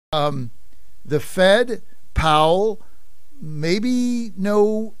The Fed, Powell, maybe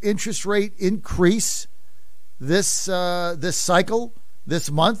no interest rate increase this cycle,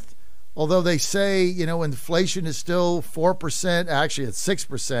 this month. Although they say, inflation is still 4%. Actually, it's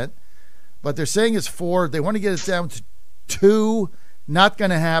 6%. But they're saying it's 4. They want to get it down to 2. Not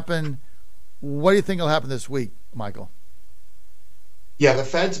going to happen. What do you think will happen this week, Michael? Yeah, the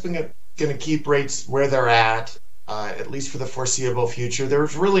Fed's been going to keep rates where they're at least for the foreseeable future.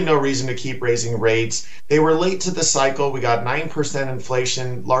 There's really no reason to keep raising rates. They were late to the cycle. We got 9%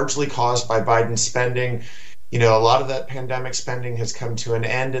 inflation, largely caused by Biden's spending. A lot of that pandemic spending has come to an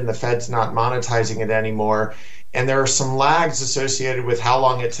end, and the Fed's not monetizing it anymore. And there are some lags associated with how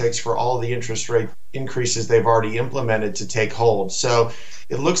long it takes for all of the interest rate increases they've already implemented to take hold. So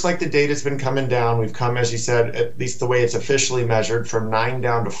it looks like the data's been coming down. We've come, as you said, at least the way it's officially measured, from 9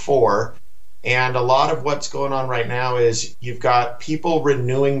 down to 4. And a lot of what's going on right now is you've got people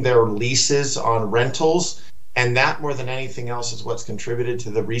renewing their leases on rentals, and that more than anything else is what's contributed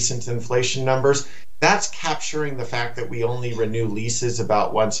to the recent inflation numbers. That's capturing the fact that we only renew leases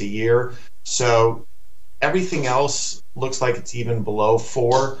about once a year. So everything else looks like it's even below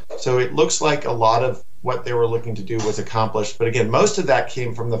 4. So it looks like a lot of what they were looking to do was accomplished. But again, most of that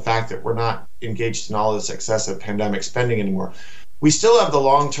came from the fact that we're not engaged in all this excessive pandemic spending anymore. We still have the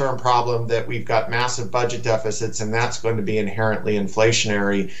long-term problem that we've got massive budget deficits, and that's going to be inherently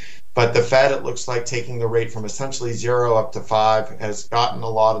inflationary. But the Fed, it looks like, taking the rate from essentially 0 up to 5 has gotten a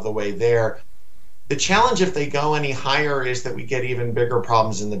lot of the way there. The challenge, if they go any higher, is that we get even bigger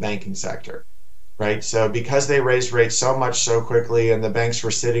problems in the banking sector, right? So because they raised rates so much so quickly and the banks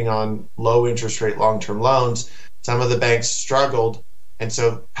were sitting on low interest rate long-term loans, some of the banks struggled. And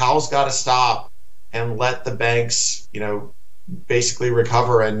so Powell's got to stop and let the banks, basically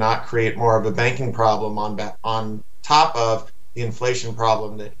recover and not create more of a banking problem on top of the inflation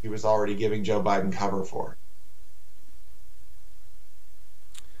problem that he was already giving Joe Biden cover for.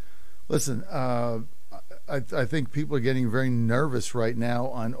 Listen, I think people are getting very nervous right now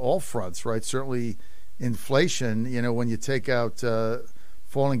on all fronts, right? Certainly inflation, when you take out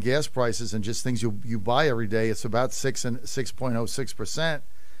falling gas prices and just things you buy every day, it's about 6.06%,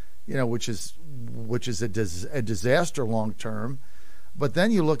 which is a disaster long term. But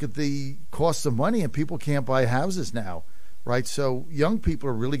then you look at the cost of money and people can't buy houses now, right? So young people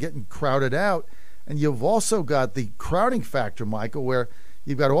are really getting crowded out. And you've also got the crowding factor, Michael, where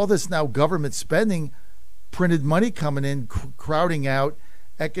you've got all this now government spending, printed money coming in, crowding out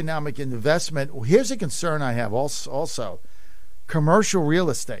economic investment. Well, here's a concern I have also. Commercial real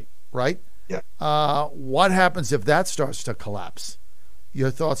estate, right? Yeah. What happens if that starts to collapse? Your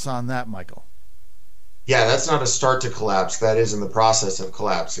thoughts on that, Michael? Yeah, that's not a start to collapse. That is in the process of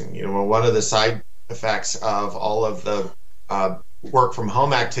collapsing. One of the side effects of all of the work from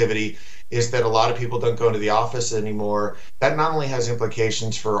home activity is that a lot of people don't go into the office anymore. That not only has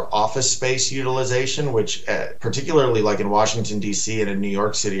implications for office space utilization, which particularly like in Washington, D.C. and in New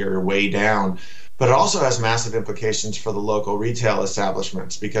York City are way down, but it also has massive implications for the local retail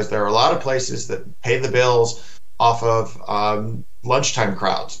establishments, because there are a lot of places that pay the bills off of lunchtime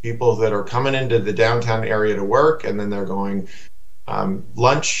crowds, people that are coming into the downtown area to work, and then they're going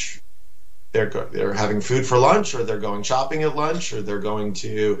lunch. They're having food for lunch, or they're going shopping at lunch, or they're going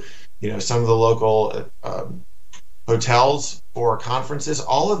to, some of the local hotels for conferences.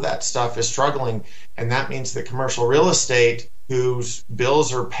 All of that stuff is struggling, and that means that commercial real estate, whose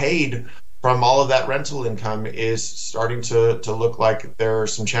bills are paid from all of that rental income, is starting to look like there are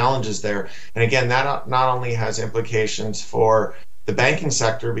some challenges there. And again, that not only has implications for the banking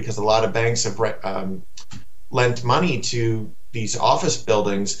sector, because a lot of banks have lent money to these office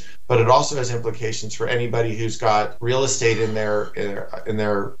buildings, but it also has implications for anybody who's got real estate in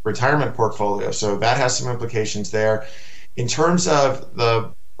their retirement portfolio. So that has some implications there. In terms of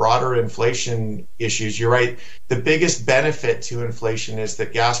the broader inflation issues, you're right. The biggest benefit to inflation is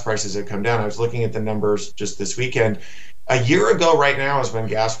that gas prices have come down. I was looking at the numbers just this weekend. A year ago right now is when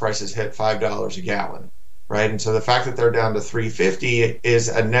gas prices hit $5 a gallon, right? And so the fact that they're down to $3.50 is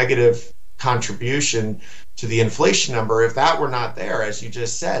a negative contribution to the inflation number. If that were not there, as you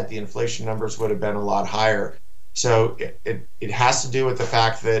just said, the inflation numbers would have been a lot higher. So it has to do with the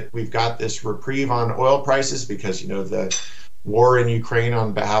fact that we've got this reprieve on oil prices, because the war in Ukraine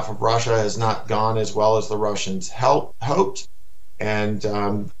on behalf of Russia has not gone as well as the Russians hoped. And,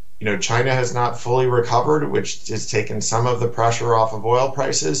 China has not fully recovered, which has taken some of the pressure off of oil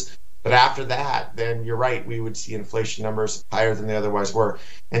prices. But after that, then you're right, we would see inflation numbers higher than they otherwise were.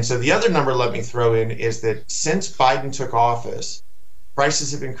 And so the other number let me throw in is that since Biden took office,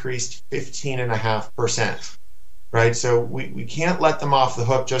 prices have increased 15.5%. right? So we can't let them off the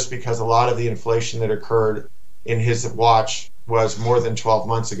hook just because a lot of the inflation that occurred in his watch was more than 12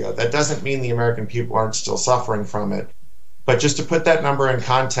 months ago. That doesn't mean the American people aren't still suffering from it. But just to put that number in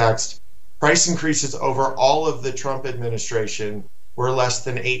context, price increases over all of the Trump administration were less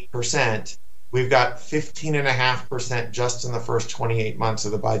than 8%. We've got 15.5% just in the first 28 months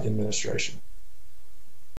of the Biden administration.